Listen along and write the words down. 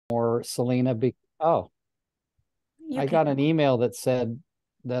or Selena. You I can. got an email that said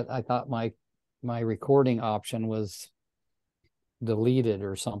that I thought my recording option was deleted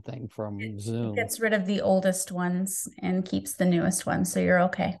or something from It Zoom. gets rid of the oldest ones and keeps the newest ones, so you're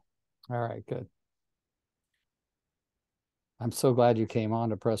okay. All right, good. I'm so glad you came on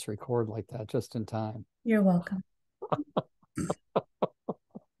to press record like that just in time. You're welcome.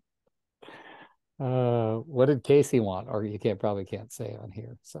 What did Casey want? Or you probably can't say on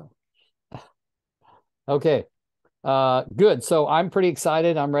here. So, okay. Good. So I'm pretty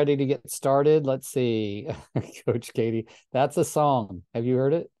excited. I'm ready to get started. Let's see. Coach Katie, that's a song. Have you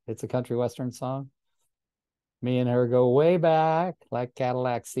heard it? It's a country western song. Me and her go way back like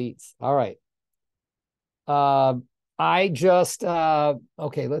Cadillac seats. All right. Uh, I just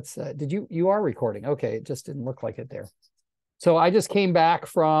okay, let's did you are recording. Okay, it just didn't look like it there. So I just came back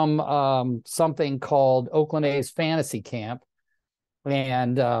from something called Oakland A's Fantasy Camp.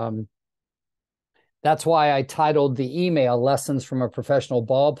 And that's why I titled the email Lessons from a Professional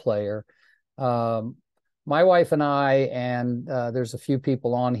Ball Player. Um, my wife and I, and there's a few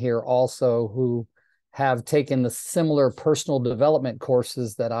people on here also who have taken the similar personal development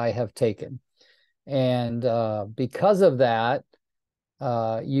courses that I have taken. And because of that,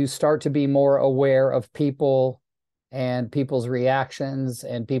 you start to be more aware of people and people's reactions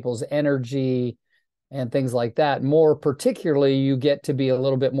and people's energy and things like that. More particularly, you get to be a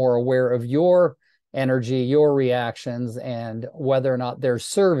little bit more aware of your energy, your reactions, and whether or not they're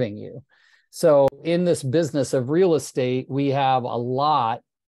serving you. So in this business of real estate, we have a lot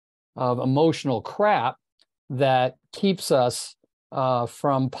of emotional crap that keeps us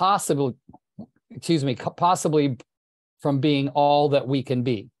from possibly from being all that we can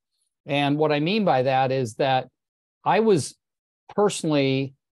be. And what I mean by that is that I was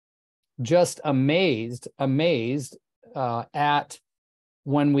personally just amazed at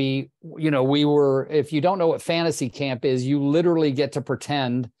when we were, if you don't know what fantasy camp is, you literally get to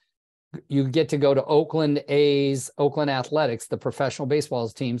pretend you get to go to Oakland A's, Oakland Athletics, the professional baseball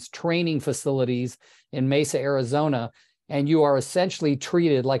team's training facilities in Mesa, Arizona, and you are essentially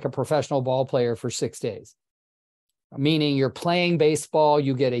treated like a professional ball player for 6 days. Meaning you're playing baseball,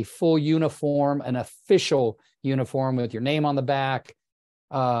 you get a full uniform, an official uniform with your name on the back.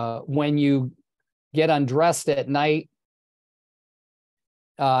 When you get undressed at night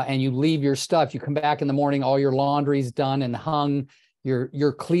and you leave your stuff, you come back in the morning, all your laundry's done and hung.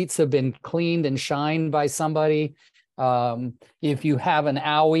 Your cleats have been cleaned and shined by somebody. If you have an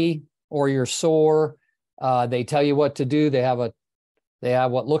owie or you're sore, they tell you what to do. They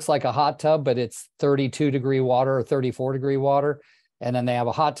have what looks like a hot tub, but it's 32-degree water or 34-degree water. And then they have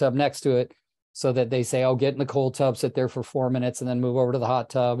a hot tub next to it so that they say, oh, get in the cold tub, sit there for 4 minutes, and then move over to the hot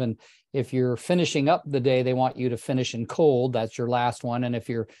tub. And if you're finishing up the day, they want you to finish in cold. That's your last one. And if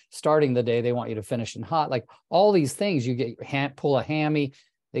you're starting the day, they want you to finish in hot. Like all these things, you get pull a hammy,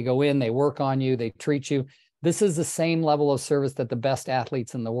 they go in, they work on you, they treat you. This is the same level of service that the best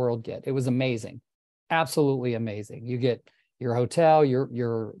athletes in the world get. It was amazing. Absolutely amazing. You get your hotel,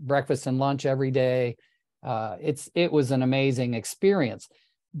 your breakfast and lunch every day. It was an amazing experience.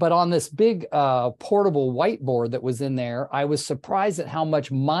 But on this big portable whiteboard that was in there, I was surprised at how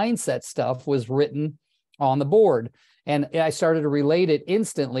much mindset stuff was written on the board. And I started to relate it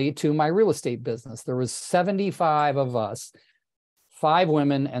instantly to my real estate business. There was 75 of us, 5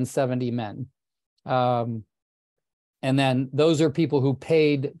 women and 70 men. And then those are people who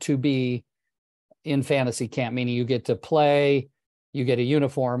paid to be in fantasy camp, meaning you get to play, you get a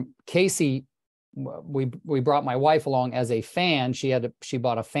uniform. Casey, we brought my wife along as a fan. She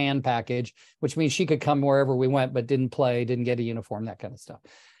bought a fan package, which means she could come wherever we went, but didn't play, didn't get a uniform, that kind of stuff.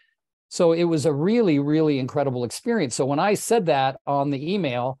 So it was a really, really incredible experience. So when I said that on the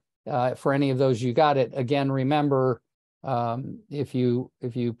email, for any of those you got it, again, remember, if you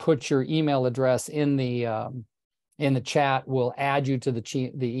put your email address in the chat, we'll add you to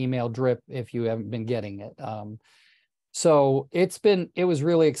the email drip if you haven't been getting it. So it was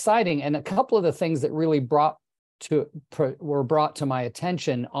really exciting. And a couple of the things that really were brought to my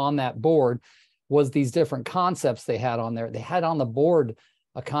attention on that board was these different concepts they had on there. They had on the board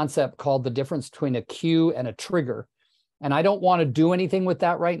a concept called the difference between a cue and a trigger. And I don't want to do anything with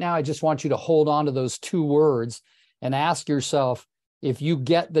that right now. I just want you to hold on to those 2 words and ask yourself if you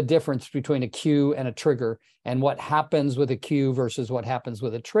get the difference between a cue and a trigger and what happens with a cue versus what happens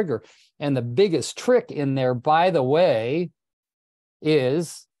with a trigger. And the biggest trick in there, by the way,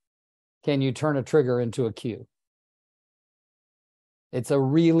 is, can you turn a trigger into a cue? It's a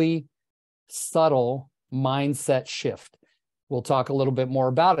really subtle mindset shift. We'll talk a little bit more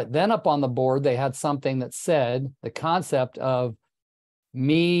about it. Then up on the board, they had something that said the concept of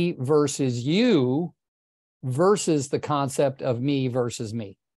me versus you versus the concept of me versus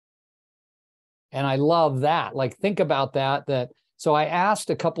me. And I love that. Like, think about that. So I asked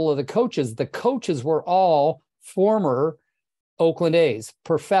a couple of the coaches were all former Oakland A's,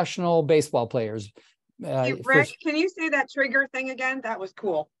 professional baseball players. Hey, Rick, can you say that trigger thing again? That was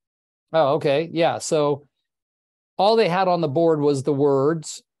cool. Oh, okay. Yeah. So all they had on the board was the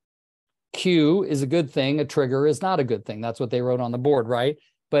words, cue is a good thing, a trigger is not a good thing. That's what they wrote on the board, right?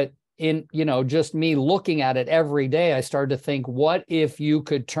 But in, just me looking at it every day, I started to think, what if you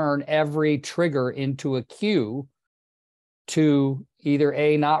could turn every trigger into a cue to either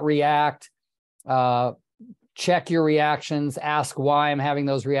A, not react, check your reactions, ask why I'm having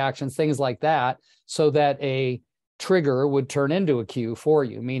those reactions, things like that, so that a trigger would turn into a cue for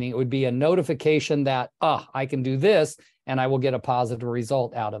you, meaning it would be a notification that, I can do this and I will get a positive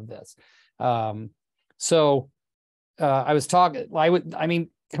result out of this. I was talking,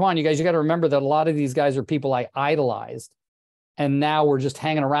 come on, you guys, you got to remember that a lot of these guys are people I idolized. And now we're just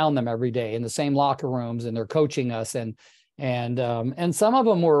hanging around them every day in the same locker rooms, and they're coaching us. And some of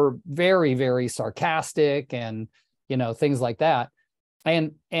them were very, very sarcastic and, things like that.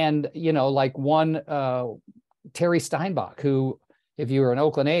 And like one, Terry Steinbach, who, if you were an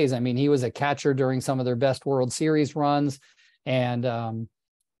Oakland A's, he was a catcher during some of their best World Series runs. And,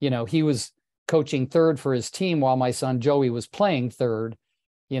 he was coaching third for his team while my son Joey was playing third,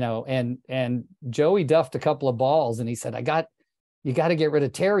 and Joey duffed a couple of balls, and he said, you got to get rid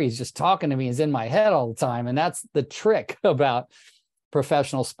of Terry. He's just talking to me. He's in my head all the time. And that's the trick about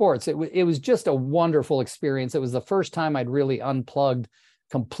professional sports. It was just a wonderful experience. It was the first time I'd really unplugged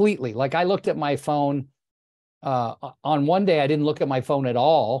completely. Like, I looked at my phone on one day, I didn't look at my phone at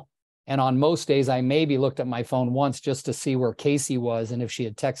all. And on most days, I maybe looked at my phone once just to see where Casey was and if she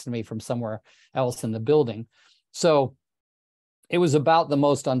had texted me from somewhere else in the building. So it was about the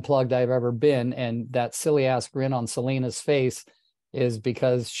most unplugged I've ever been. And that silly ass grin on Selena's face is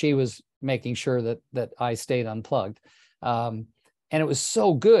because she was making sure that I stayed unplugged. And it was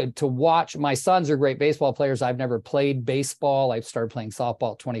so good to watch. My sons are great baseball players. I've never played baseball. I started playing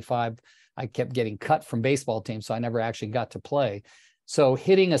softball at 25. I kept getting cut from baseball teams, so I never actually got to play. So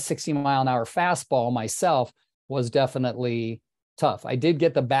hitting a 60-mile-an-hour fastball myself was definitely tough. I did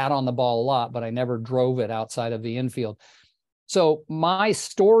get the bat on the ball a lot, but I never drove it outside of the infield. So my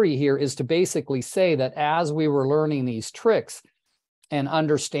story here is to basically say that as we were learning these tricks and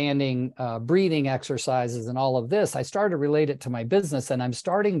understanding breathing exercises and all of this, I started to relate it to my business. And I'm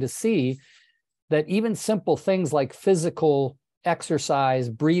starting to see that even simple things like physical exercise,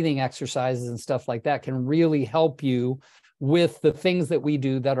 breathing exercises and stuff like that can really help you with the things that we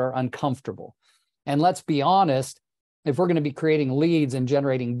do that are uncomfortable. And let's be honest, if we're going to be creating leads and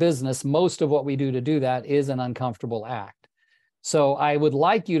generating business, most of what we do to do that is an uncomfortable act. So I would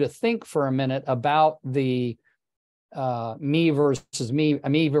like you to think for a minute about the me versus me,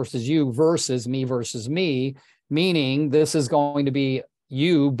 me versus you versus me versus me, meaning this is going to be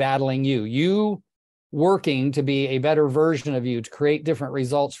you battling you working to be a better version of you, to create different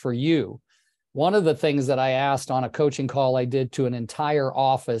results for you. One of the things that I asked on a coaching call I did to an entire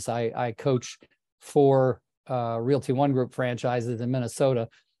office, I coach 4 Realty One Group franchises in Minnesota,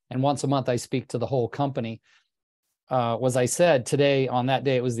 and once a month I speak to the whole company, was I said today, on that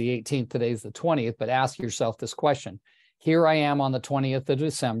day, it was the 18th, today's the 20th, but ask yourself this question. Here I am on the 20th of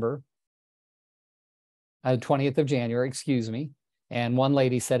December, 20th of January, excuse me. And one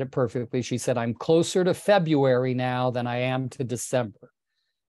lady said it perfectly. She said, I'm closer to February now than I am to December.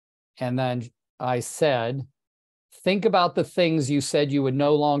 And then I said, think about the things you said you would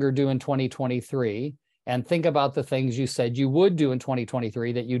no longer do in 2023, and think about the things you said you would do in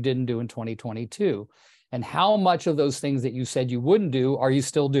 2023 that you didn't do in 2022. And how much of those things that you said you wouldn't do are you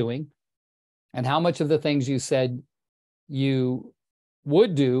still doing? And how much of the things you said you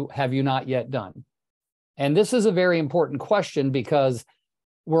would do have you not yet done? And this is a very important question because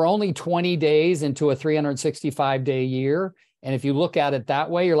we're only 20 days into a 365-day year. And if you look at it that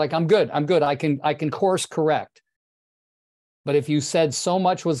way, you're like, I'm good. I can course correct. But if you said so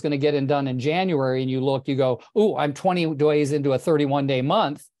much was going to get done in January and you look, you go, oh, I'm 20 days into a 31-day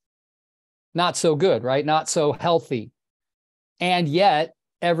month. Not so good, right? Not so healthy. And yet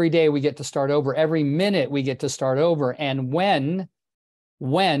every day we get to start over. Every minute we get to start over. And when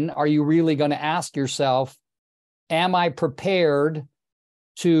are you really going to ask yourself, am I prepared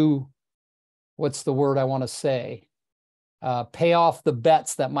to, what's the word I want to say? Pay off the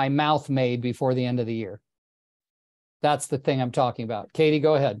bets that my mouth made before the end of the year. That's the thing I'm talking about. Katie,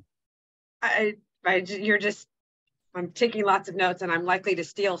 go ahead. I'm taking lots of notes, and I'm likely to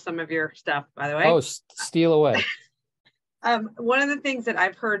steal some of your stuff, by the way. Oh, steal away. One of the things that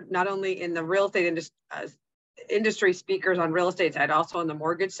I've heard, not only in the real estate industry speakers on real estate side, also on the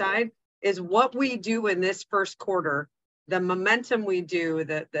mortgage side, is what we do in this first quarter, the momentum we do,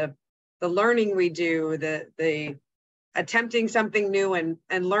 the learning we do, the attempting something new and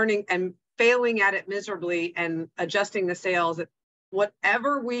learning and failing at it miserably and adjusting the sales.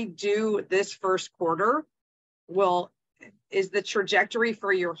 Whatever we do this first quarter is the trajectory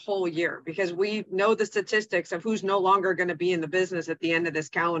for your whole year, because we know the statistics of who's no longer going to be in the business at the end of this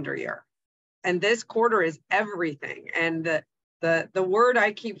calendar year. And this quarter is everything. And the word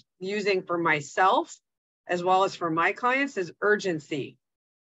I keep using for myself, as well as for my clients, is urgency,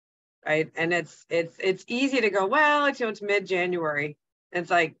 right? And it's easy to go, well, it's mid-January. And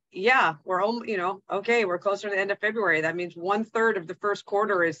it's like, yeah, we're okay, we're closer to the end of February. That means 1/3 of the first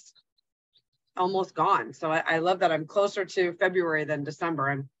quarter is almost gone. So I love that I'm closer to February than December.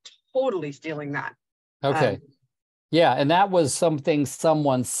 I'm totally stealing that. Okay. Yeah. And that was something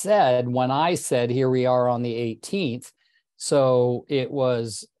someone said when I said, here we are on the 18th. So it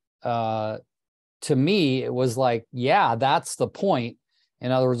was, to me, it was like, yeah, that's the point.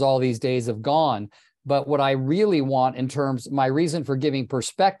 In other words, all these days have gone. But what I really want in terms, my reason for giving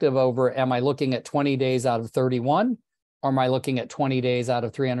perspective over, am I looking at 20 days out of 31? Or am I looking at 20 days out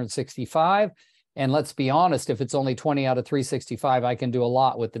of 365? And let's be honest, if it's only 20 out of 365, I can do a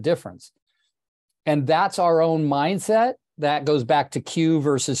lot with the difference. And that's our own mindset. That goes back to cue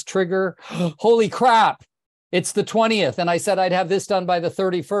versus trigger. Holy crap, it's the 20th. And I said I'd have this done by the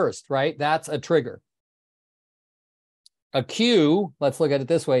 31st, right? That's a trigger. A cue, let's look at it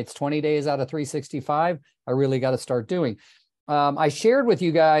this way. It's 20 days out of 365. I really got to start doing. I shared with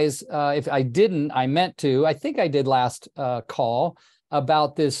you guys, if I didn't, I meant to, I think I did last call,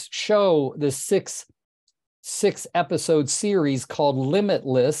 about this show, this six episode series called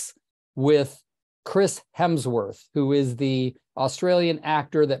Limitless with Chris Hemsworth, who is the Australian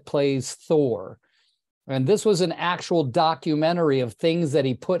actor that plays Thor. And this was an actual documentary of things that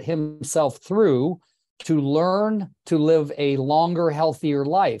he put himself through to learn to live a longer, healthier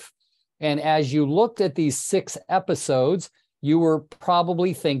life. And as you looked at these 6 episodes, you were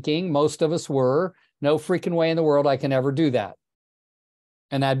probably thinking, most of us were, no freaking way in the world I can ever do that.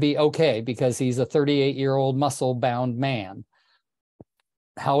 And that'd be okay because he's a 38-year-old muscle-bound man.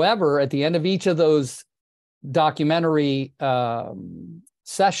 However, at the end of each of those documentary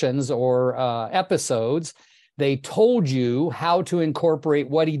sessions or episodes, they told you how to incorporate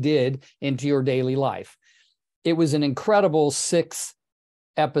what he did into your daily life. It was an incredible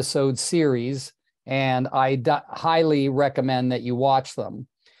 6-episode series, and I highly recommend that you watch them.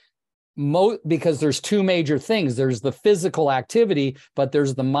 Because there's 2 major things. There's the physical activity, but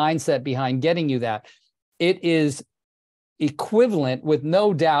there's the mindset behind getting you that. It is equivalent, with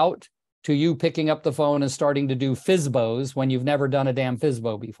no doubt, to you picking up the phone and starting to do FSBOs when you've never done a damn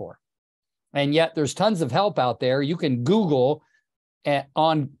FSBO before. And yet there's tons of help out there. You can Google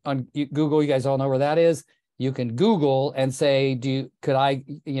on Google. You guys all know where that is. You can Google and say, could I,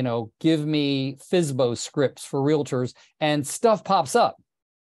 give me FSBO scripts for realtors, and stuff pops up.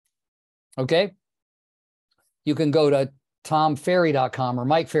 Okay. You can go to tomferry.com or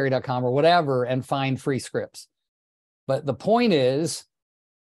mikeferry.com or whatever and find free scripts. But the point is,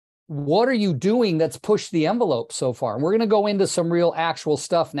 what are you doing that's pushed the envelope so far? And we're going to go into some real actual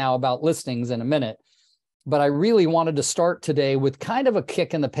stuff now about listings in a minute. But I really wanted to start today with kind of a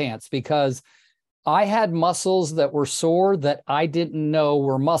kick in the pants, because I had muscles that were sore that I didn't know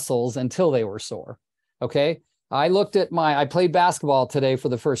were muscles until they were sore. Okay. I played basketball today for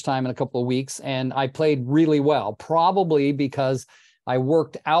the first time in a couple of weeks, and I played really well, probably because I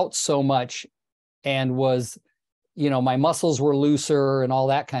worked out so much and was, my muscles were looser and all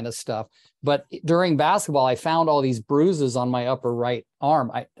that kind of stuff. But during basketball, I found all these bruises on my upper right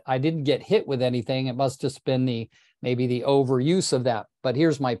arm. I didn't get hit with anything. It must just been maybe the overuse of that. But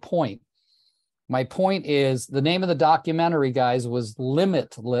here's my point. My point is, the name of the documentary, guys, was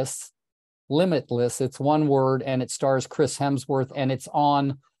Limitless. Limitless. It's one word, and it stars Chris Hemsworth, and it's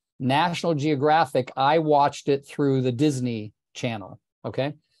on National Geographic. I watched it through the Disney Channel.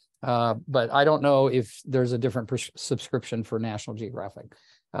 Okay. But I don't know if there's a different subscription for National Geographic.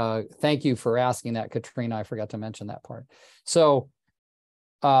 Thank you for asking that, Katrina. I forgot to mention that part. So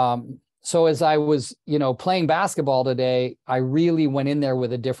as I was, playing basketball today, I really went in there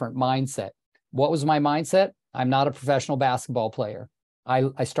with a different mindset. What was my mindset? I'm not a professional basketball player.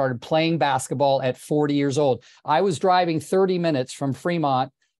 I started playing basketball at 40 years old. I was driving 30 minutes from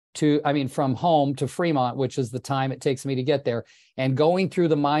from home to Fremont, which is the time it takes me to get there. And going through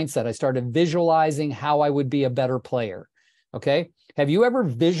the mindset, I started visualizing how I would be a better player. Okay. Have you ever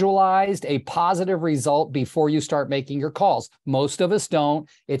visualized a positive result before you start making your calls? Most of us don't.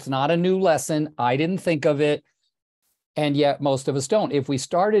 It's not a new lesson. I didn't think of it. And yet most of us don't. If we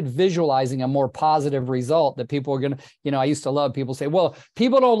started visualizing a more positive result that people are going to, I used to love people say, well,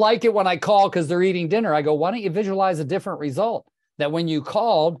 people don't like it when I call because they're eating dinner. I go, why don't you visualize a different result? That when you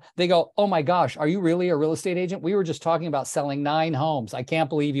called, they go, oh my gosh, are you really a real estate agent? We were just talking about selling 9 homes. I can't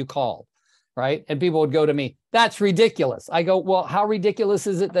believe you called. Right. And people would go to me, that's ridiculous. I go, well, how ridiculous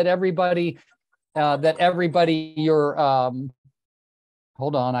is it that everybody you're,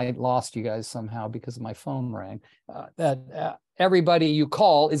 hold on, I lost you guys somehow because my phone rang, that everybody you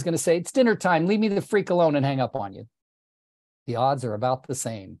call is going to say, it's dinner time, leave me the freak alone, and hang up on you. The odds are about the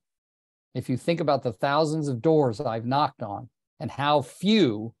same. If you think about the thousands of doors I've knocked on and how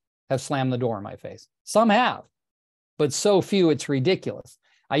few have slammed the door in my face. Some have, but so few, it's ridiculous.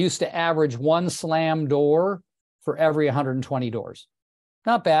 I used to average 1 slam door for every 120 doors.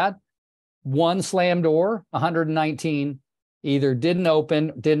 Not bad. 1 slam door, 119 either didn't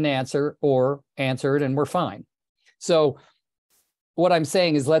open, didn't answer, or answered and we're fine. So what I'm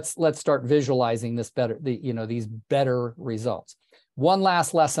saying is let's start visualizing this better, these better results. One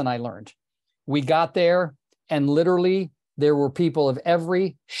last lesson I learned. We got there and literally there were people of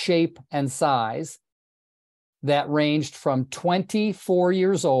every shape and size that ranged from 24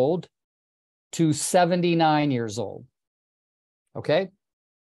 years old to 79 years old. Okay?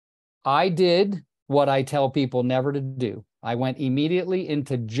 I did what I tell people never to do. I went immediately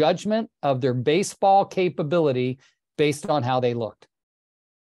into judgment of their baseball capability based on how they looked.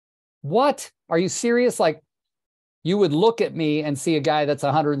 What? Are you serious? Like, you would look at me and see a guy that's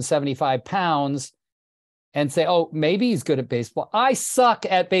 175 pounds and say, oh, maybe he's good at baseball. I suck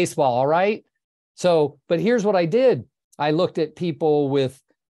at baseball, all right? So, but here's what I did. I looked at people with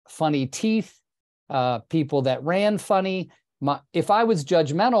funny teeth, people that ran funny. If I was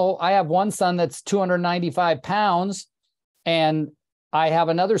judgmental, I have one son that's 295 pounds, and I have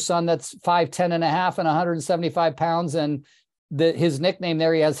another son that's 5'10 and a half and 175 pounds. And his nickname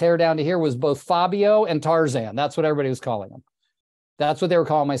there, he has hair down to here, was both Fabio and Tarzan. That's what everybody was calling him. That's what they were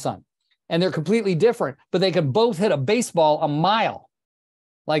calling my son. And they're completely different, but they can both hit a baseball a mile.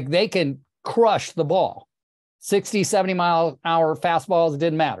 Like, they can crush the ball. 60, 70 mile an hour fastballs, it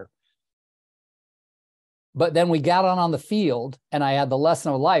didn't matter. But then we got on the field and I had the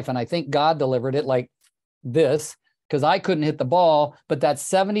lesson of life. And I think God delivered it like this, because I couldn't hit the ball. But that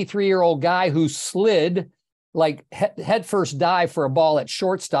 73-year-old guy who slid, like head first dive for a ball at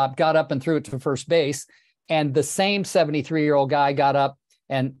shortstop, got up and threw it to first base. And the same 73-year-old guy got up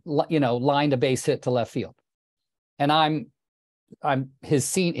and, lined a base hit to left field. And I'm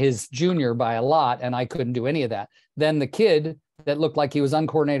his junior by a lot, and I couldn't do any of that. Then the kid that looked like he was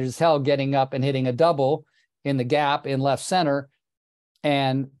uncoordinated as hell, getting up and hitting a double in the gap in left center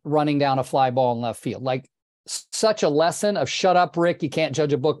and running down a fly ball in left field. Like, such a lesson of shut up, Rick. You can't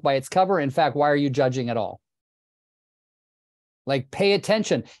judge a book by its cover. In fact, why are you judging at all? Like, pay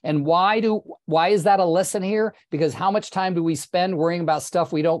attention. And why is that a lesson here? Because how much time do we spend worrying about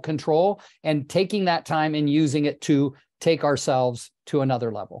stuff we don't control and taking that time and using it to take ourselves to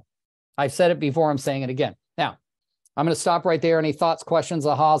another level? I've said it before, I'm saying it again. Now, I'm going to stop right there. Any thoughts, questions,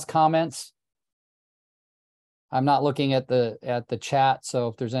 ahas, comments? I'm not looking at the chat, so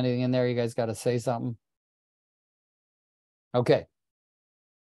if there's anything in there, you guys got to say something. Okay.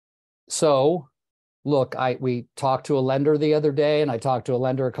 So, look, we talked to a lender the other day, and I talked to a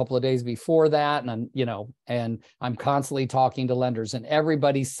lender a couple of days before that, and I'm constantly talking to lenders, and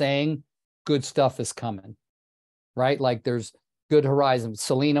everybody's saying good stuff is coming, right? Like, there's good horizons.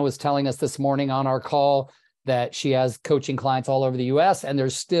 Selena was telling us this morning on our call that she has coaching clients all over the US, and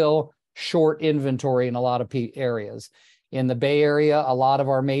there's still short inventory in a lot of areas. In the Bay Area, a lot of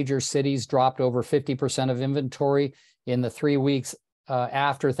our major cities dropped over 50% of inventory in the 3 weeks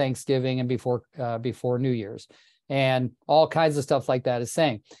after Thanksgiving and before New Year's. And all kinds of stuff like that is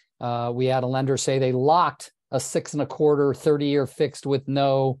saying. We had a lender say they locked a 6.25 30-year fixed with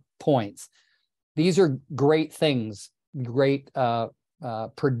no points. These are great things, great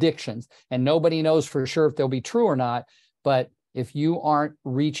predictions, and nobody knows for sure if they'll be true or not. But if you aren't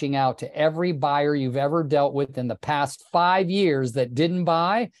reaching out to every buyer you've ever dealt with in the past 5 years that didn't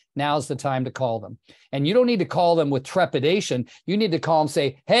buy, now's the time to call them. And you don't need to call them with trepidation. You need to call them,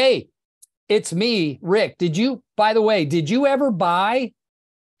 say, hey, it's me, Rick. By the way, did you ever buy?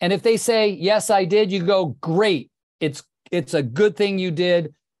 And if they say, yes, I did, you go, great. It's a good thing you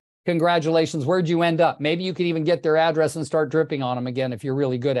did. Congratulations. Where'd you end up? Maybe you can even get their address and start dripping on them again if you're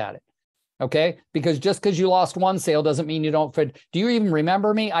really good at it. Okay. Because just because you lost one sale doesn't mean you don't fit. Do you even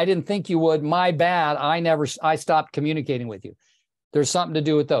remember me? I didn't think you would. My bad. I stopped communicating with you. There's something to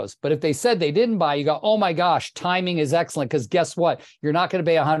do with those. But if they said they didn't buy, you go, oh my gosh, timing is excellent. Because guess what? You're not going to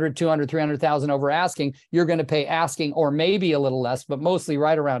pay 100, 200, 300,000 over asking. You're going to pay asking or maybe a little less, but mostly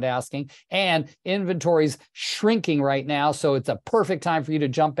right around asking. And inventory's shrinking right now. So it's a perfect time for you to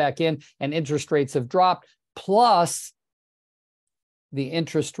jump back in, and interest rates have dropped. Plus, the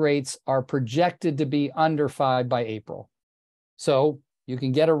interest rates are projected to be under 5 by April. So you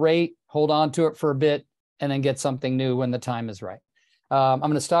can get a rate, hold on to it for a bit, and then get something new when the time is right. I'm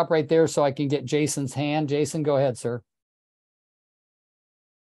going to stop right there so I can get Jason's hand. Jason, go ahead, sir.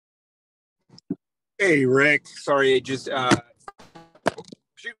 Hey, Rick. Sorry, just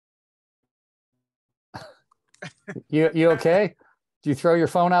shoot. You okay? Did you throw your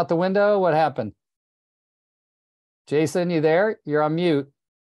phone out the window? What happened? Jason, you there? You're on mute.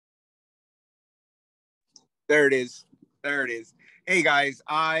 There it is. There it is. Hey guys,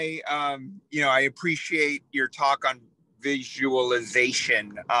 I appreciate your talk on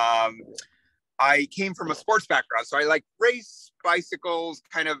visualization. I came from a sports background, so I like race bicycles,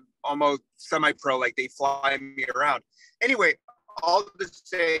 kind of almost semi-pro, like they fly me around. Anyway, all to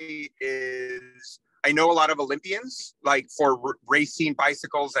say is I know a lot of Olympians, like for racing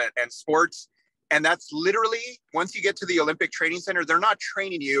bicycles and sports. And that's literally, once you get to the Olympic Training Center, they're not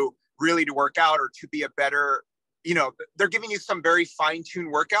training you really to work out or to be a better, they're giving you some very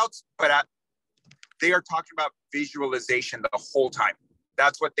fine-tuned workouts, but they are talking about visualization the whole time.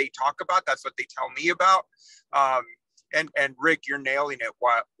 That's what they talk about. That's what they tell me about. And Rick, you're nailing it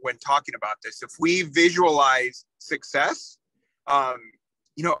when talking about this. If we visualize success, and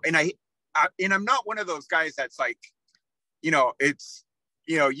I'm not one of those guys that's like, it's,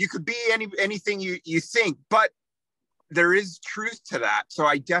 you could be anything you think, but there is truth to that. So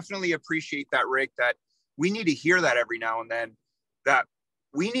I definitely appreciate that, Rick, that we need to hear that every now and then, that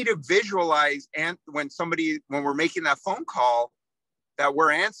we need to visualize, and when we're making that phone call, that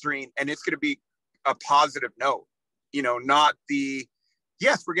we're answering, and it's going to be a positive note, not the,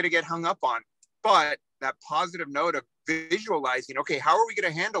 yes, we're going to get hung up on, but that positive note of visualizing, okay, how are we going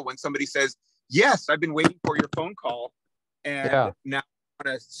to handle when somebody says, yes, I've been waiting for your phone call, and now I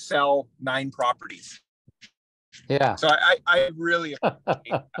want to sell 9 properties. Yeah. So I really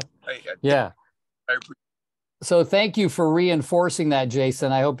appreciate that. I appreciate. So thank you for reinforcing that,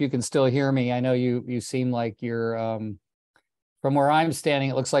 Jason. I hope you can still hear me. I know you seem like you're, from where I'm standing,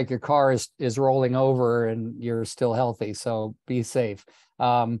 it looks like your car is rolling over and you're still healthy. So be safe.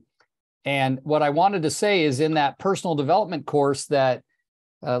 And what I wanted to say is, in that personal development course that,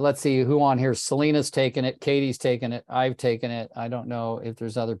 let's see who on here. Selena's taken it. Katie's taken it. I've taken it. I don't know if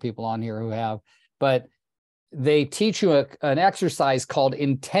there's other people on here who have, but they teach you an exercise called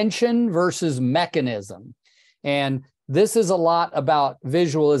intention versus mechanism. And this is a lot about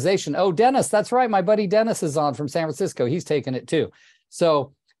visualization. Oh, Dennis, that's right. My buddy Dennis is on from San Francisco. He's taken it too.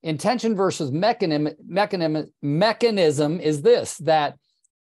 So intention versus mechanism is this, that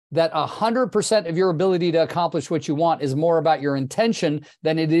 100% of your ability to accomplish what you want is more about your intention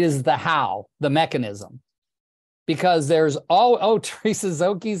than it is the how, the mechanism. Because there's Teresa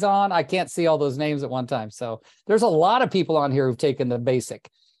Zoki's on. I can't see all those names at one time. So there's a lot of people on here who've taken the basic.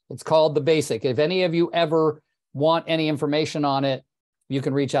 It's called the basic. If any of you ever want any information on it, you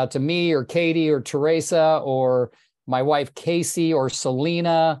can reach out to me or Katie or Teresa or my wife Casey or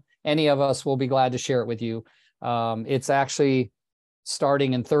Selena. Any of us will be glad to share it with you. It's actually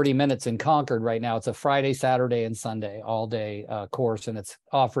starting in 30 minutes in Concord right now. It's a Friday, Saturday, and Sunday all day course, and it's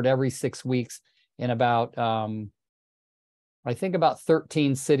offered every 6 weeks in about, I think about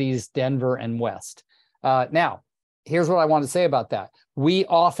 13 cities, Denver and West. Now, here's what I want to say about that. We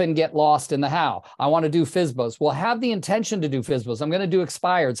often get lost in the how. I want to do FSBOs. Well, have the intention to do FSBOs. I'm going to do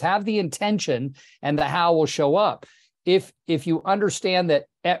expireds. Have the intention, and the how will show up. If you understand that,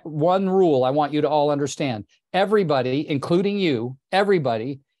 one rule I want you to all understand, everybody, including you,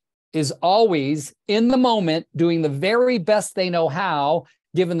 everybody is always in the moment doing the very best they know how,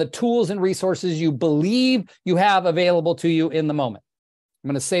 given the tools and resources you believe you have available to you in the moment. I'm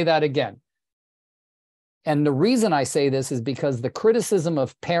going to say that again. And the reason I say this is because the criticism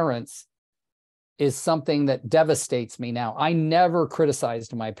of parents is something that devastates me now. I never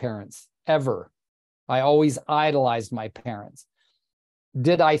criticized my parents, ever. I always idolized my parents.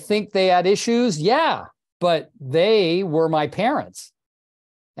 Did I think they had issues? Yeah, but they were my parents.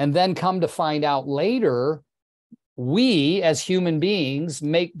 And then come to find out later, we as human beings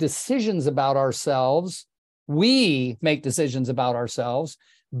make decisions about ourselves. We make decisions about ourselves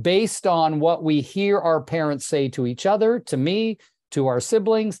based on what we hear our parents say to each other, to me, to our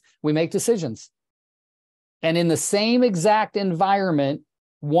siblings. We make decisions. And in the same exact environment,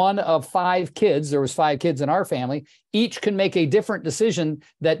 one of 5 kids, there was 5 kids in our family, each can make a different decision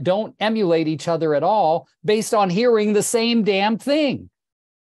that don't emulate each other at all based on hearing the same damn thing.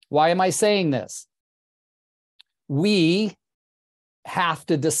 Why am I saying this? We have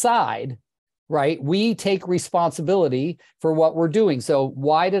to decide, right? We take responsibility for what we're doing. So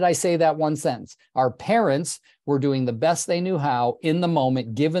why did I say that one sentence? Our parents were doing the best they knew how in the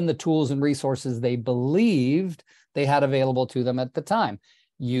moment, given the tools and resources they believed they had available to them at the time.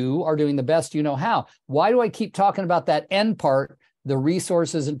 You are doing the best you know how. Why do I keep talking about that end part, the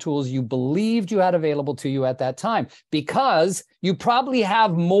resources and tools you believed you had available to you at that time? Because you probably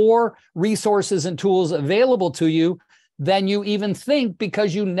have more resources and tools available to you than you even think,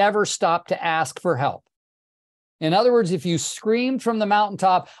 because you never stop to ask for help. In other words, if you screamed from the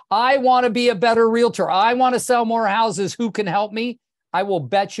mountaintop, I want to be a better realtor, I want to sell more houses, who can help me? I will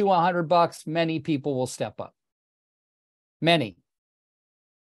bet you $100 many people will step up. Many.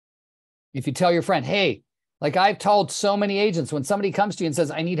 If you tell your friend, hey, like I've told so many agents, when somebody comes to you and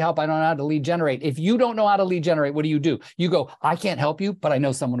says, I need help, I don't know how to lead generate. If you don't know how to lead generate, what do? You go, I can't help you, but I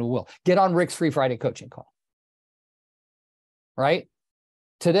know someone who will. Get on Rick's Free Friday coaching call. Right?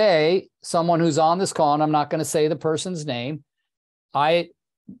 Today, someone who's on this call, and I'm not going to say the person's name,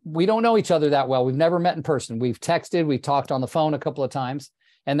 we don't know each other that well. We've never met in person. We've texted, we've talked on the phone a couple of times.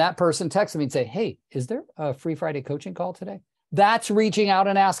 And that person texted me and say, hey, is there a Free Friday coaching call today? That's reaching out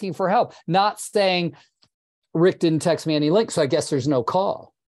and asking for help, not saying, Rick didn't text me any link, so I guess there's no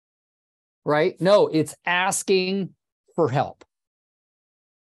call, right? No, it's asking for help.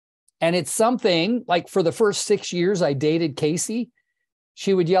 And it's something like, for the first 6 years I dated Casey,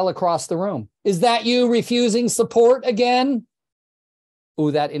 she would yell across the room, is that you refusing support again?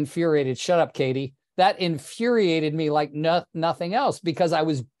 Ooh, that infuriated, shut up, Katie. That infuriated me like nothing else, because I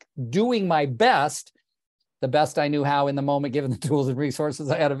was doing my best, the best I knew how in the moment, given the tools and resources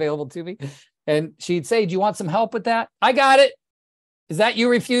I had available to me. And she'd say, do you want some help with that? I got it. Is that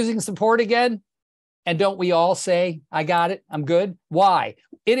you refusing support again? And don't we all say, I got it, I'm good? Why?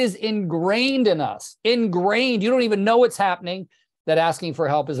 It is ingrained in us, ingrained. You don't even know it's happening, that asking for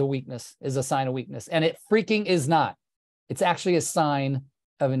help is a weakness, is a sign of weakness. And it freaking is not. It's actually a sign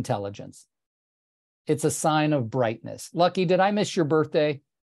of intelligence. It's a sign of brightness. Lucky, did I miss your birthday?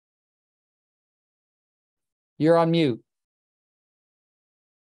 You're on mute.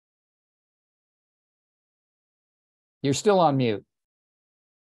 You're still on mute.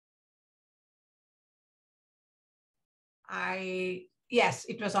 Yes,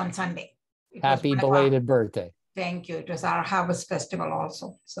 it was on Sunday. Happy belated birthday. Thank you. It was our harvest festival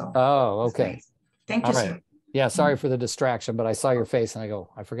also. So. Oh, okay. Nice. Thank you, sir. Yeah, sorry for the distraction, but I saw your face and I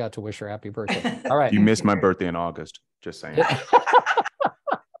go, I forgot to wish her happy birthday. All right. You missed my birthday in August. Just saying.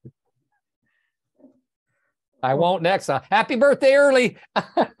 I won't next time. Happy birthday early.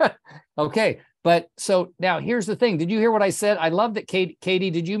 Okay. But so now here's the thing. Did you hear what I said? I love that,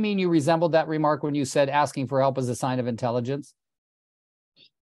 Katie, did you mean you resembled that remark when you said asking for help is a sign of intelligence?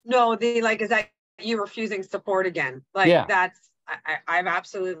 No, is that you refusing support again? Like, yeah. I've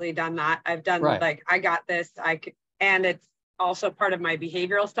absolutely done that. I've done like, I got this, and it's also part of my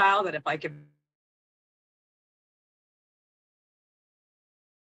behavioral style that if I could.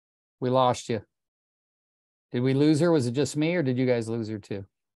 We lost you. Did we lose her? Was it just me, or did you guys lose her too?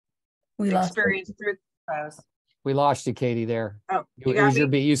 We lost experience through. We lost you, Katie, there. Oh,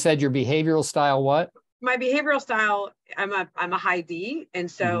 you said your behavioral style, what? My behavioral style, I'm a high D. And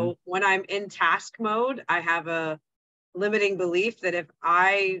so when I'm in task mode, I have a limiting belief that if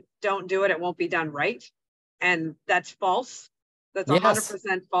I don't do it, it won't be done right. And that's false. That's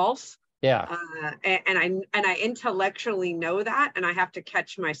 100% false. Yeah. And I intellectually know that, and I have to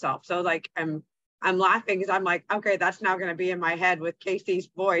catch myself. So like, I'm laughing because I'm like, okay, that's now going to be in my head with Casey's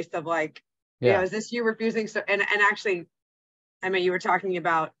voice of like, you know, is this you refusing? So, and actually, I mean, you were talking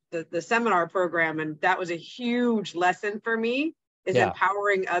about the seminar program, and that was a huge lesson for me, is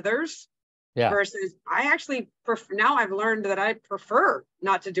empowering others versus I actually now I've learned that I prefer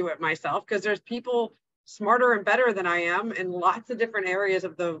not to do it myself, because there's people smarter and better than I am in lots of different areas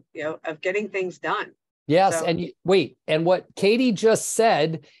of of getting things done. Yes. So, and what Katie just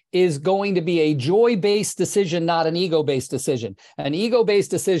said is going to be a joy-based decision, not an ego-based decision. An ego-based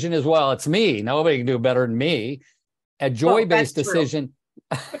decision is, well, it's me. Nobody can do better than me. A joy-based decision.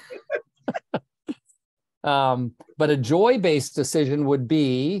 But a joy-based decision would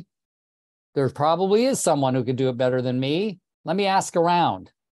be, there probably is someone who could do it better than me. Let me ask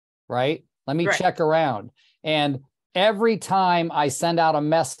around, right? Let me check around. And every time I send out a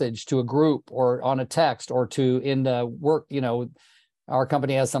message to a group or on a text or in the work, Our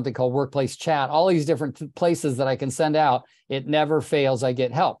company has something called Workplace Chat, all these different places that I can send out. It never fails. I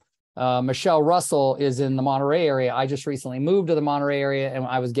get help. Michelle Russell is in the Monterey area. I just recently moved to the Monterey area and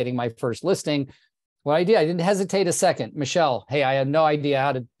I was getting my first listing. What I did, I didn't hesitate a second. Michelle, hey, I had no idea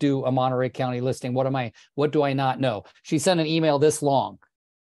how to do a Monterey County listing. What do I not know? She sent an email this long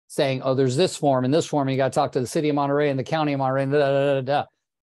saying, oh, there's this form and this form. And you got to talk to the city of Monterey and the county of Monterey. And da, da, da, da.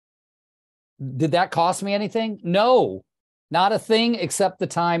 Did that cost me anything? No, not a thing except the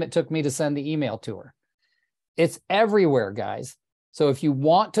time it took me to send the email to her. It's everywhere, guys. So if you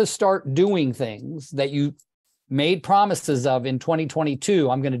want to start doing things that you made promises of in 2022,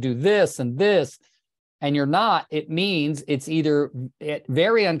 I'm going to do this and this, and you're not, it means it's either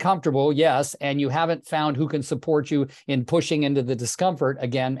very uncomfortable, yes, and you haven't found who can support you in pushing into the discomfort,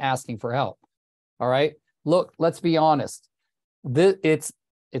 again, asking for help. All right. Look, let's be honest.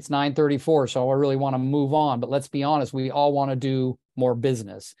 It's 9:34, so I really want to move on, but let's be honest. We all want to do more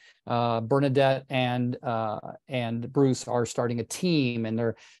business. Bernadette and Bruce are starting a team, and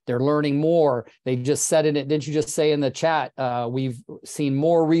they're learning more. They just said it. Didn't you just say in the chat? We've seen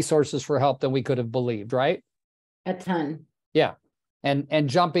more resources for help than we could have believed, right? A ton. Yeah, and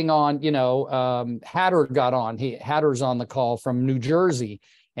jumping on, Hatter got on. Hatter's on the call from New Jersey,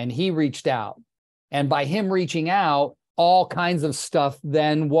 and he reached out, and by him reaching out, all kinds of stuff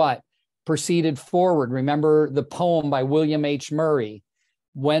then proceeded forward. Remember the poem by William H. Murray,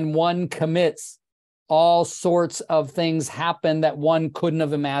 when one commits, all sorts of things happen that one couldn't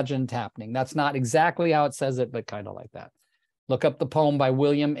have imagined happening. That's not exactly how it says it, but kind of like that. Look up the poem by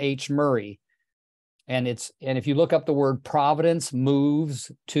William H. Murray. And if you look up the word providence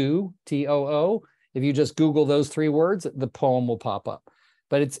moves to, T-O-O, if you just Google those 3 words, the poem will pop up.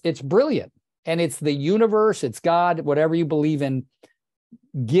 But it's brilliant. And it's the universe, it's God, whatever you believe in,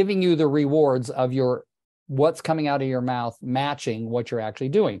 giving you the rewards of what's coming out of your mouth, matching what you're actually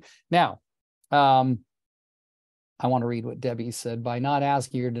doing. Now, I want to read what Debbie said. By not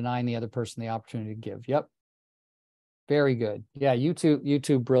asking, you're denying the other person the opportunity to give. Yep. Very good. Yeah, you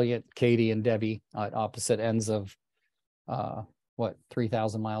two brilliant, Katie and Debbie, at opposite ends of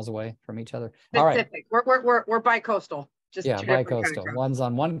 3,000 miles away from each other. Pacific. All right. We're bi-coastal. Yeah, bi-coastal. One's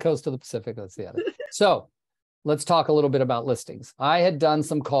on one coast of the Pacific, that's the other. So let's talk a little bit about listings. I had done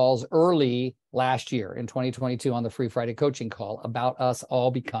some calls early last year in 2022 on the Free Friday coaching call about us all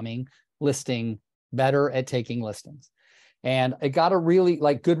becoming better at taking listings. And it got a really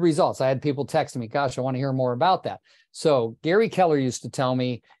good results. I had people texting me, gosh, I want to hear more about that. So Gary Keller used to tell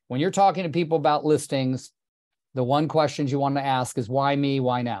me, when you're talking to people about listings, the one question you want to ask is, why me?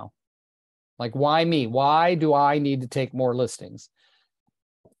 Why now? Like, why me? Why do I need to take more listings?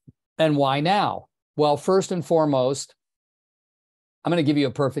 And why now? Well, first and foremost, I'm going to give you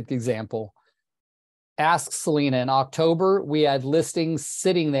a perfect example. Ask Selena. In October, we had listings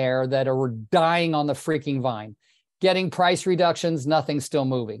sitting there that were dying on the freaking vine, getting price reductions, nothing still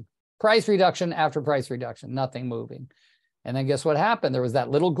moving. Price reduction after price reduction, nothing moving. And then guess what happened? There was that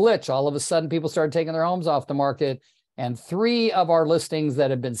little glitch. All of a sudden, people started taking their homes off the market. And 3 of our listings that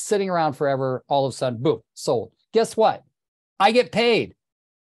had been sitting around forever, all of a sudden, boom, sold. Guess what? I get paid.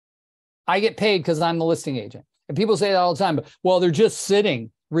 I get paid because I'm the listing agent. And people say that all the time, but, well, they're just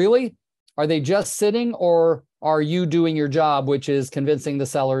sitting. Really? Are they just sitting, or are you doing your job, which is convincing the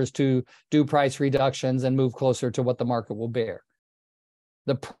sellers to do price reductions and move closer to what the market will bear?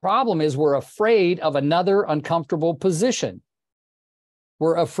 The problem is we're afraid of another uncomfortable position.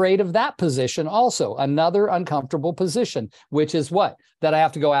 We're afraid of that position also, another uncomfortable position, which is what? That I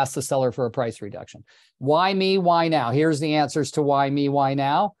have to go ask the seller for a price reduction. Why me? Why now? Here's the answers to why me, why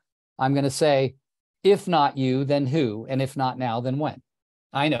now. I'm going to say, if not you, then who? And if not now, then when?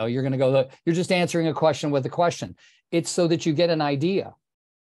 I know you're going to go, you're just answering a question with a question. It's so that you get an idea.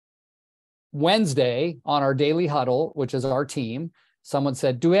 Wednesday on our daily huddle, which is our team, someone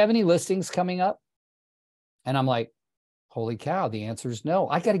said, do we have any listings coming up? And I'm like, holy cow, the answer is no.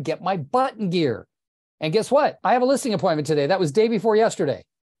 I got to get my butt in gear. And guess what? I have a listing appointment today. That was day before yesterday.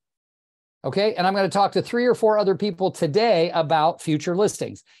 Okay. And I'm going to talk to 3 or 4 other people today about future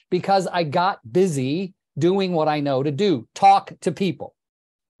listings because I got busy doing what I know to do. Talk to people.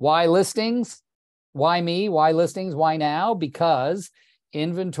 Why listings? Why me? Why listings? Why now? Because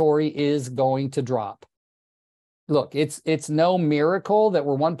inventory is going to drop. Look, it's no miracle that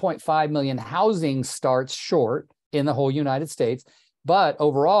we're 1.5 million housing starts short in the whole United States, but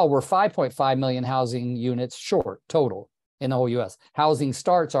overall we're 5.5 million housing units short total in the whole US. Housing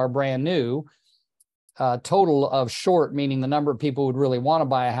starts are brand new. Total of short, meaning the number of people who would really want to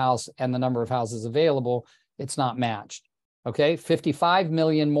buy a house and the number of houses available, it's not matched. Okay, 55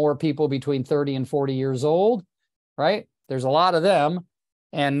 million more people between 30 and 40 years old, right? There's a lot of them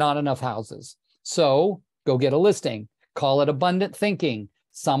and not enough houses. So go get a listing. Call it abundant thinking.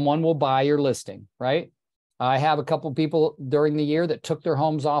 Someone will buy your listing, right? I have a couple people during the year that took their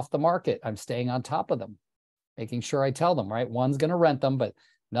homes off the market. I'm staying on top of them, making sure I tell them, right? One's going to rent them, but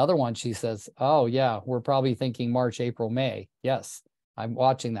another one, she says, oh yeah, we're probably thinking March, April, May. Yes, I'm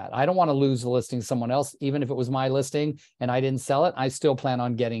watching that. I don't want to lose the listing to someone else. Even if it was my listing and I didn't sell it, I still plan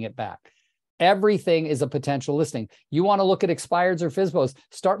on getting it back. Everything is a potential listing. You want to look at expireds or FSBOs,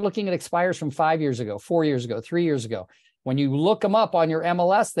 start looking at expires from 5 years ago, 4 years ago, 3 years ago. When you look them up on your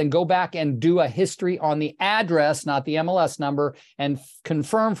MLS, then go back and do a history on the address, not the MLS number, and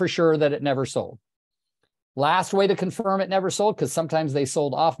confirm for sure that it never sold. Last way to confirm it never sold, because sometimes they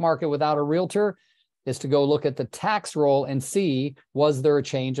sold off market without a realtor, is to go look at the tax roll and see, was there a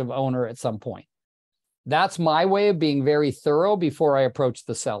change of owner at some point? That's my way of being very thorough before I approach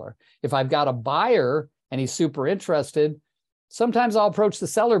the seller. If I've got a buyer and he's super interested, sometimes I'll approach the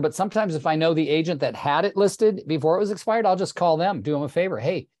seller, but sometimes if I know the agent that had it listed before it was expired, I'll just call them, do them a favor.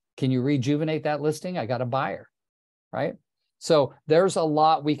 Hey, can you rejuvenate that listing? I got a buyer, right? So there's a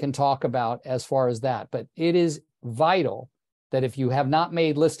lot we can talk about as far as that, but it is vital that if you have not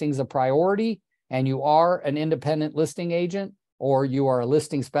made listings a priority and you are an independent listing agent, or you are a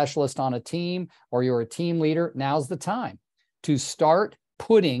listing specialist on a team, or you're a team leader, now's the time to start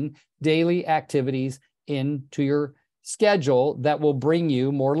putting daily activities into your schedule that will bring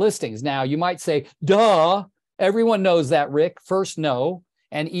you more listings. Now, you might say, duh, everyone knows that, Rick. First, no.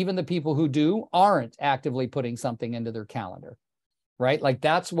 And even the people who do aren't actively putting something into their calendar, right? Like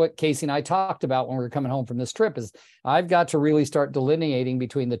that's what Casey and I talked about when we were coming home from this trip is I've got to really start delineating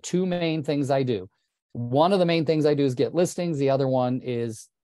between the two main things I do. One of the main things I do is get listings. The other one is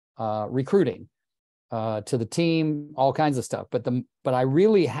recruiting to the team, all kinds of stuff. But I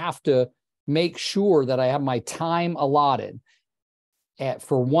really have to make sure that I have my time allotted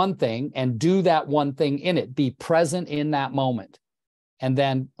for one thing and do that one thing in it, be present in that moment, and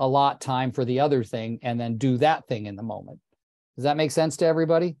then allot time for the other thing and then do that thing in the moment. Does that make sense to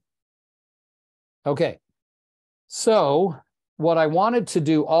everybody? Okay. So what I wanted to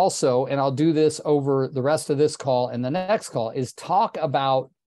do also, and I'll do this over the rest of this call and the next call, is talk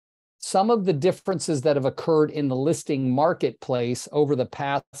about some of the differences that have occurred in the listing marketplace over the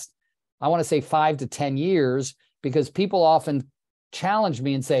past, I want to say 5 to 10 years, because people often challenge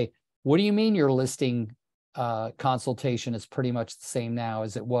me and say, what do you mean your listing consultation is pretty much the same now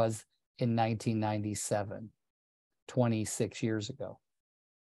as it was in 1997, 26 years ago?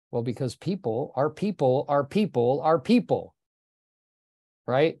 Well, because people are people are people are people.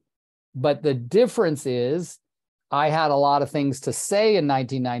 Right? But the difference is I had a lot of things to say in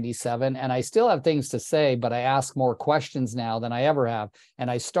 1997, and I still have things to say, but I ask more questions now than I ever have. And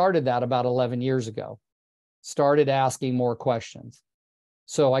I started that about 11 years ago, started asking more questions.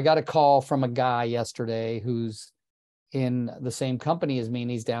 So I got a call from a guy yesterday who's in the same company as me,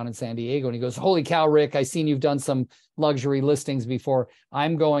 and he's down in San Diego. And he goes, holy cow, Rick, I seen you've done some luxury listings before.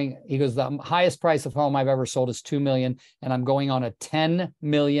 He goes, the highest price of home I've ever sold is $2 million, and I'm going on a $10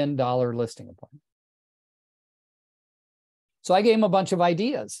 million listing appointment. So I gave him a bunch of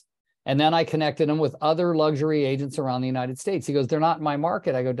ideas, and then I connected him with other luxury agents around the United States. He goes, they're not in my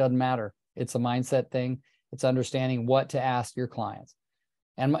market. I go, doesn't matter. It's a mindset thing. It's understanding what to ask your clients.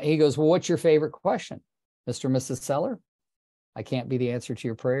 And he goes, well, what's your favorite question? Mr. and Mrs. Seller, I can't be the answer to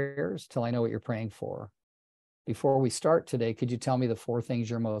your prayers till I know what you're praying for. Before we start today, could you tell me the 4 things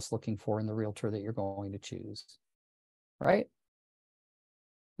you're most looking for in the realtor that you're going to choose? Right?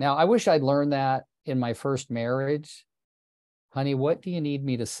 Now, I wish I'd learned that in my first marriage. Honey, what do you need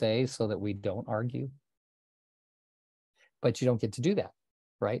me to say so that we don't argue? But you don't get to do that,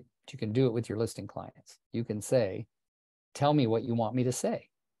 right? You can do it with your listing clients. You can say, tell me what you want me to say.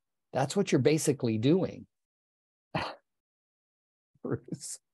 That's what you're basically doing.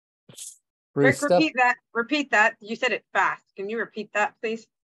 Bruce. Rick, repeat that. You said it fast. Can you repeat that, please?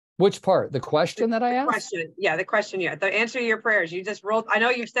 Which part? The question that I asked? Question. Yeah, the question. Yeah, the answer to your prayers. You just rolled. I know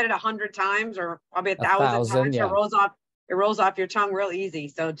you've said it 100 times or probably 1,000 times. Yeah. It rolls off your tongue real easy.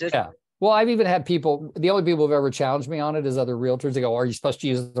 So just. Yeah. Well, I've even had people, the only people who've ever challenged me on it is other realtors. They go, are you supposed to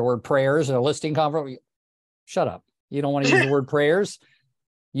use the word prayers in a listing conference? Shut up. You don't want to use the word prayers.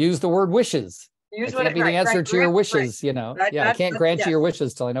 Use the word wishes. I can't be the answer to your wishes, you know. I can't grant you your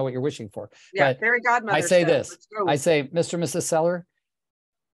wishes till I know what you're wishing for. Yeah, fairy godmother. I say this. I say, Mr. and Mrs. Seller,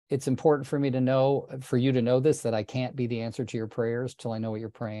 it's important for me to know, for you to know this, that I can't be the answer to your prayers till I know what you're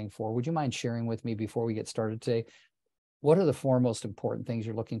praying for. Would you mind sharing with me before we get started today? What are the 4 most important things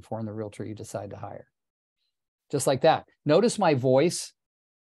you're looking for in the realtor you decide to hire? Just like that. Notice my voice.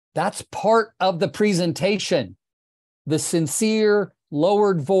 That's part of the presentation. the sincere,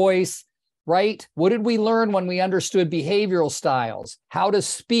 lowered voice, right? What did we learn when we understood behavioral styles? How to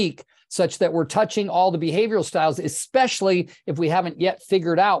speak such that we're touching all the behavioral styles, especially if we haven't yet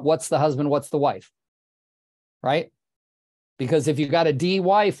figured out what's the husband, what's the wife, right? Because if you've got a D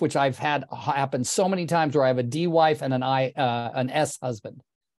wife, which I've had happen so many times where I have a D wife and an S husband,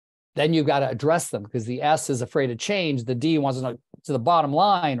 then you've got to address them because the S is afraid of change. The D wants to know to the bottom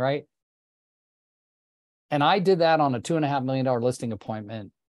line, right? And I did that on a $2.5 million listing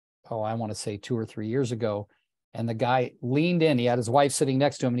appointment. Oh, I want to say 2 or 3 years ago. And the guy leaned in, he had his wife sitting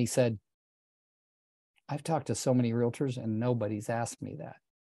next to him, and he said, I've talked to so many realtors and nobody's asked me that.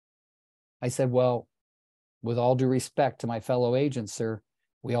 I said, well, with all due respect to my fellow agents, sir,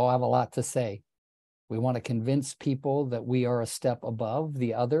 we all have a lot to say. We want to convince people that we are a step above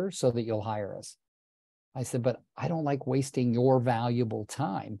the other so that you'll hire us. I said, but I don't like wasting your valuable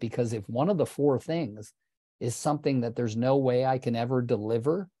time, because if one of the 4 things is something that there's no way I can ever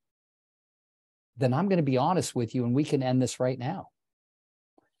deliver, then I'm going to be honest with you and we can end this right now.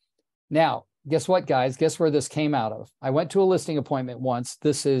 Now, guess what, guys? Guess where this came out of? I went to a listing appointment once.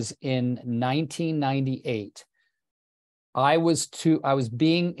 This is in 1998. I was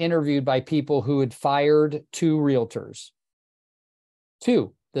being interviewed by people who had fired 2 realtors.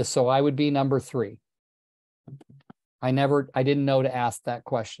 2. So I would be number 3. I didn't know to ask that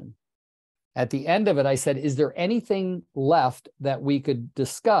question. At the end of it, I said, is there anything left that we could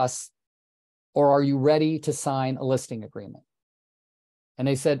discuss, or are you ready to sign a listing agreement? And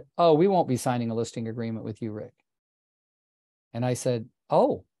they said, oh, we won't be signing a listing agreement with you, Rick. And I said,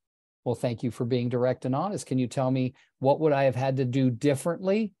 oh, well, thank you for being direct and honest. Can you tell me what would I have had to do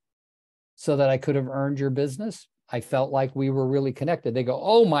differently so that I could have earned your business? I felt like we were really connected. They go,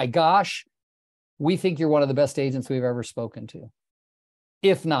 oh my gosh, we think you're one of the best agents we've ever spoken to,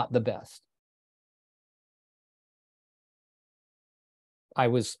 if not the best. I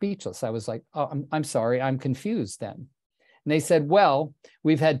was speechless. I was like, oh, I'm sorry, I'm confused then. And they said, well,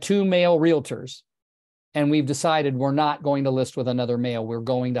 we've had 2 male realtors and we've decided we're not going to list with another male. We're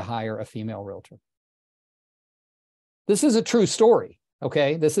going to hire a female realtor. This is a true story,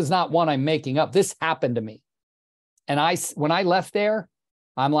 okay? This is not one I'm making up. This happened to me. And when I left there,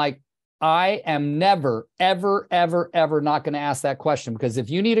 I'm like, I am never, ever, ever, ever not going to ask that question, because if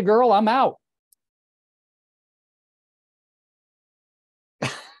you need a girl, I'm out.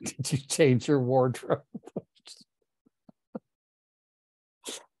 Did you change your wardrobe?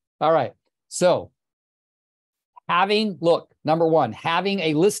 All right. So number 1, having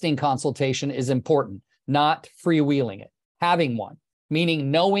a listing consultation is important, not freewheeling it. Having one,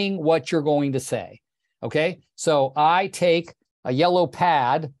 meaning knowing what you're going to say. Okay. So I take a yellow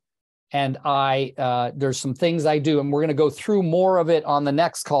pad and there's some things I do, and we're going to go through more of it on the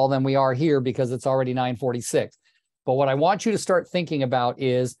next call than we are here because it's already 9:46. But what I want you to start thinking about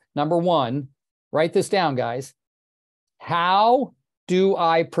is, number 1, write this down, guys. How do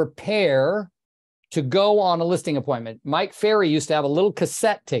I prepare to go on a listing appointment? Mike Ferry used to have a little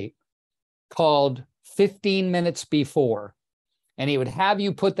cassette tape called 15 Minutes Before, and he would have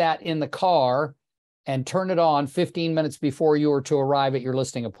you put that in the car and turn it on 15 minutes before you were to arrive at your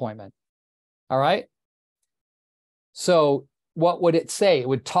listing appointment. All right? So what would it say? It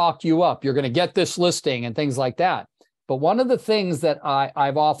would talk you up. You're going to get this listing and things like that. But one of the things that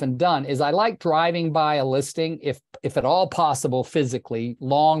I've often done is I like driving by a listing, if at all possible physically,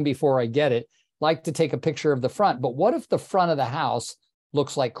 long before I get it, like to take a picture of the front. But what if the front of the house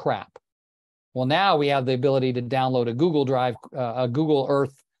looks like crap? Well, now we have the ability to download a Google Drive, a Google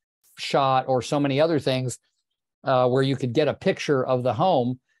Earth shot, or so many other things where you could get a picture of the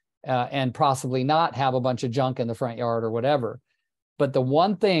home and possibly not have a bunch of junk in the front yard or whatever. But the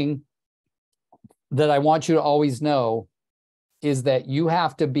one thing that I want you to always know is that you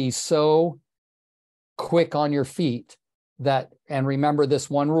have to be so quick on your feet and remember this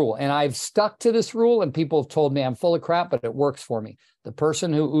one rule. And I've stuck to this rule, and people have told me I'm full of crap, but it works for me. The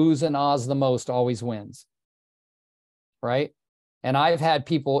person who oohs and ahs the most always wins, right? And I've had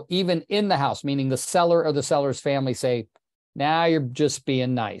people, even in the house, meaning the seller or the seller's family, say, now you're just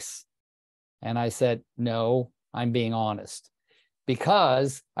being nice. And I said, no, I'm being honest.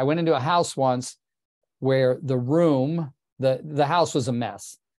 Because I went into a house once where the room, the house was a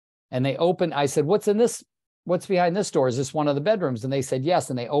mess. And they opened, I said, what's behind this door? Is this one of the bedrooms? And they said,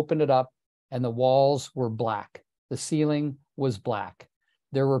 yes. And they opened it up and the walls were black. The ceiling was black.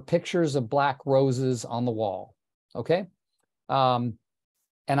 There were pictures of black roses on the wall. Okay. And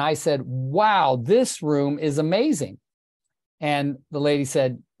I said, wow, this room is amazing. And the lady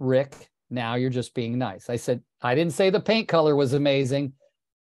said, Rick, now you're just being nice. I said, I didn't say the paint color was amazing.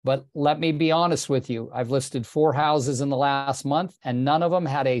 But let me be honest with you. I've listed 4 houses in the last month, and none of them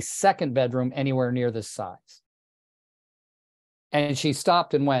had a second bedroom anywhere near this size. And she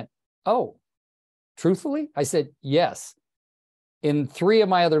stopped and went, "Oh, truthfully?" I said, "Yes. In 3 of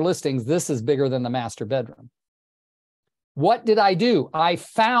my other listings, this is bigger than the master bedroom." What did I do? I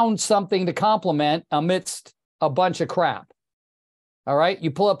found something to compliment amidst a bunch of crap. All right.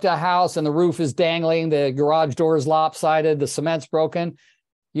 You pull up to a house and the roof is dangling, the garage door is lopsided, the cement's broken.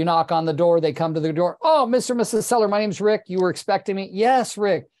 You knock on the door, they come to the door. "Oh, Mr. and Mrs. Seller, my name's Rick. You were expecting me?" "Yes,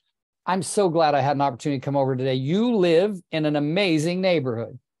 Rick. I'm so glad I had an opportunity to come over today. You live in an amazing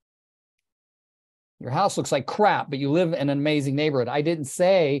neighborhood. Your house looks like crap, but you live in an amazing neighborhood." I didn't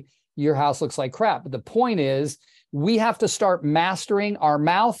say your house looks like crap, but the point is we have to start mastering our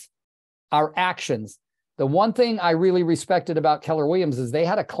mouth, our actions. The one thing I really respected about Keller Williams is they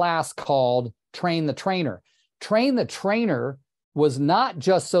had a class called Train the Trainer. Train the Trainer was not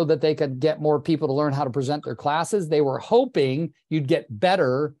just so that they could get more people to learn how to present their classes. They were hoping you'd get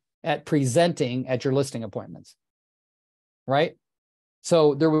better at presenting at your listing appointments, right?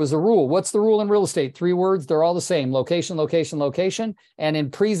 So there was a rule. What's the rule in real estate? 3 words. They're all the same: location, location, location. And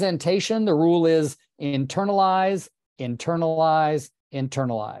in presentation, the rule is internalize, internalize,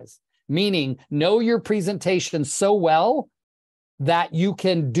 internalize. Meaning know your presentation so well that you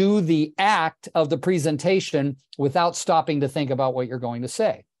can do the act of the presentation without stopping to think about what you're going to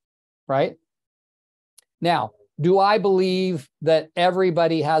say, right? Now, do I believe that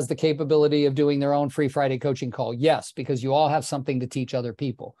everybody has the capability of doing their own free Friday coaching call? Yes, because you all have something to teach other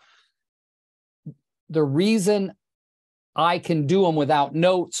people. The reason I can do them without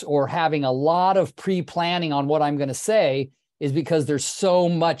notes or having a lot of pre-planning on what I'm going to say is because there's so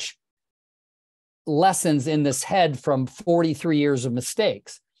much lessons in this head from 43 years of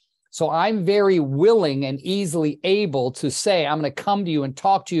mistakes. So I'm very willing and easily able to say, I'm going to come to you and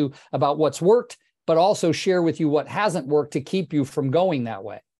talk to you about what's worked, but also share with you what hasn't worked to keep you from going that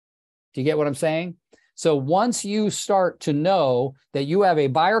way. Do you get what I'm saying? So once you start to know that you have a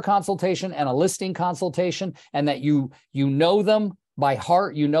buyer consultation and a listing consultation, and that you know them by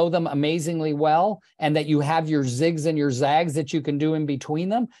heart, you know them amazingly well, and that you have your zigs and your zags that you can do in between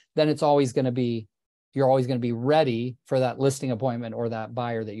them, then it's always going to be, you're always going to be ready for that listing appointment or that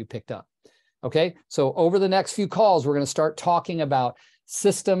buyer that you picked up. Okay. So over the next few calls, we're going to start talking about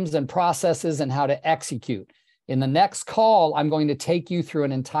systems and processes and how to execute. In the next call, I'm going to take you through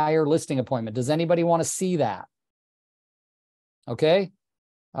an entire listing appointment. Does anybody want to see that? Okay.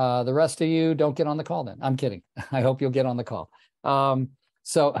 The rest of you don't get on the call then. I'm kidding. I hope you'll get on the call.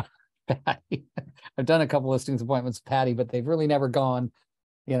 So I've done a couple listings appointments, Patty, but they've really never gone,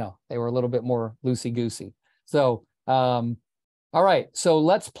 you know, they were a little bit more loosey-goosey. So, all right. So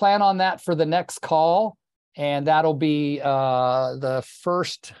let's plan on that for the next call. And that'll be the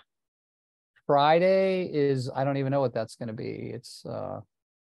first Friday is, I don't even know what that's going to be. It's,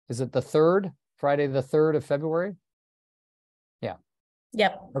 is it the 3rd? Friday, the 3rd of February? Yeah.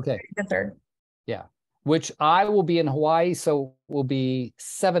 Yep. Okay. The 3rd. Yeah. Which I will be in Hawaii. So will be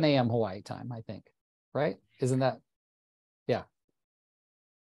 7 a.m. Hawaii time, I think. Right? Isn't that? Yeah.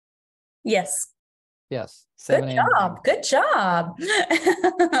 Yes. Yes. 7 Good a.m. job. Good job.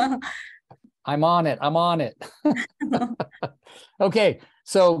 I'm on it. I'm on it. Okay.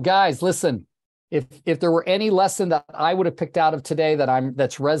 So guys, listen, if there were any lesson that I would have picked out of today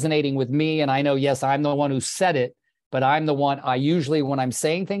that's resonating with me, and I know, yes, I'm the one who said it, but I'm the one, I usually, when I'm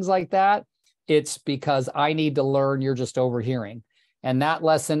saying things like that, it's because I need to learn, you're just overhearing. And that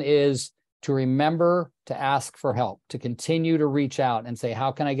lesson is to remember to ask for help, to continue to reach out and say,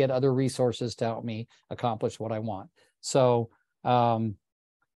 how can I get other resources to help me accomplish what I want? So,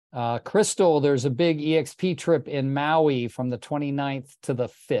 Crystal, there's a big EXP trip in Maui from the 29th to the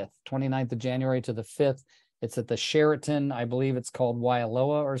 5th, 29th of January to the 5th. It's at the Sheraton. I believe it's called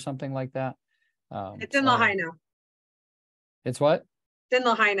Waialoa or something like that. It's in Lahaina. It's what? It's in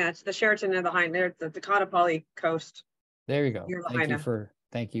Lahaina. It's the Sheraton in Lahaina. There, the Kaanapali coast. There you go. Near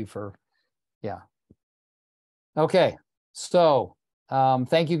Thank you for, yeah. Okay. So,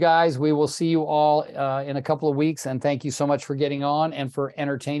 thank you guys. We will see you all in a couple of weeks. And thank you so much for getting on and for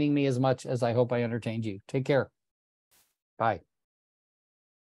entertaining me as much as I hope I entertained you. Take care. Bye.